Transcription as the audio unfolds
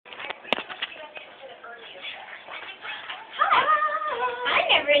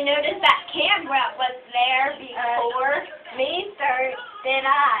ever notice that camera was there before me? So did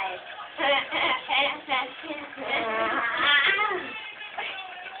I.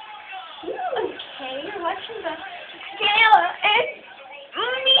 Okay, you're watching the Kayla and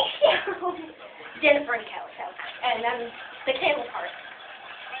Michelle. Jennifer and Kayla. And then the Kayla part.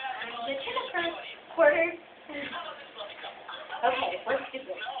 The Jennifer quarter. Okay, let's do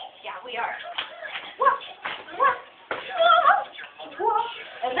this. Yeah, we are.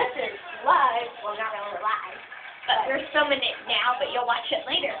 And this is live. Well, not really live. But we're filming it now, but you'll watch it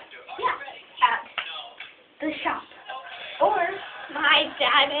later. Yeah, at the shop. Or my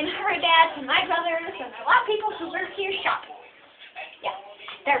dad and her dad and my brothers and a lot of people who work here shop. Yeah,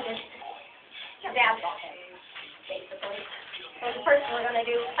 they're just their dad's all him, basically. So the first we're going to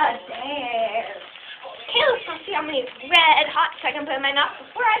do a dare. Kayla's going to see how many red hots I can put in my mouth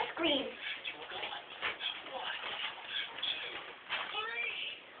before I scream.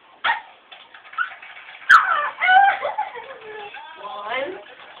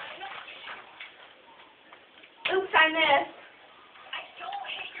 Oops, I missed. I don't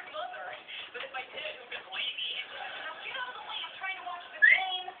hate your mother, but if I did, who could blame me? Now get out of the way, I'm trying to watch the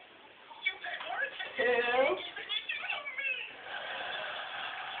game. You words are Two.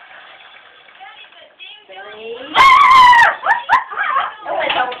 That is a ding dong. Three. It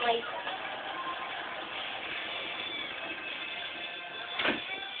was only.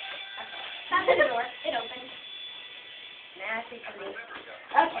 That's the door. It opened. Nasty for me.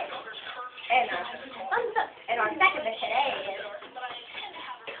 Okay. And thumbs up. And our second of today is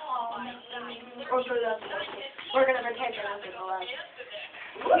we're gonna pretend that nothing's below.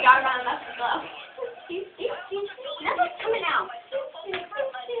 We got around nothing below. Nothing's coming out.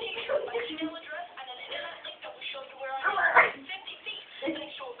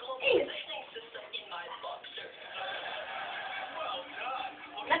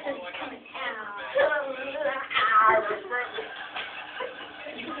 Nothing's coming out.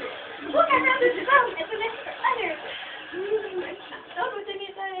 Look, I found this phone. It's an extra letter. It's not filled with any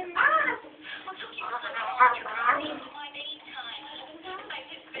letters.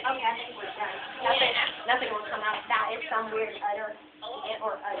 Okay, I think we're done. Nothing will come out. That is some weird udder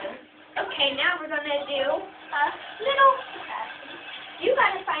or udder. Okay, now we're going to do a little test. You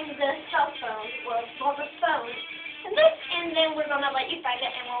got to find the cell phone, or the phone, and then we're going to let you find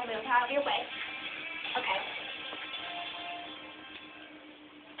it, and we'll move out of your way. Okay.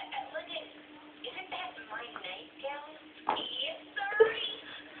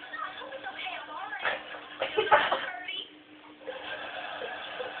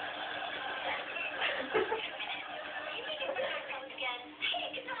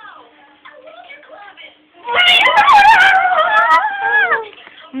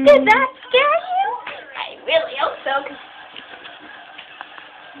 Did that scare you? I really hope so.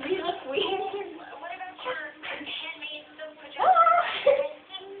 We look weird. What about your handmade silk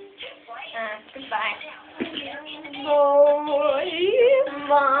Goodbye. Boy,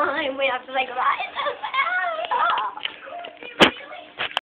 mine. We have to say goodbye.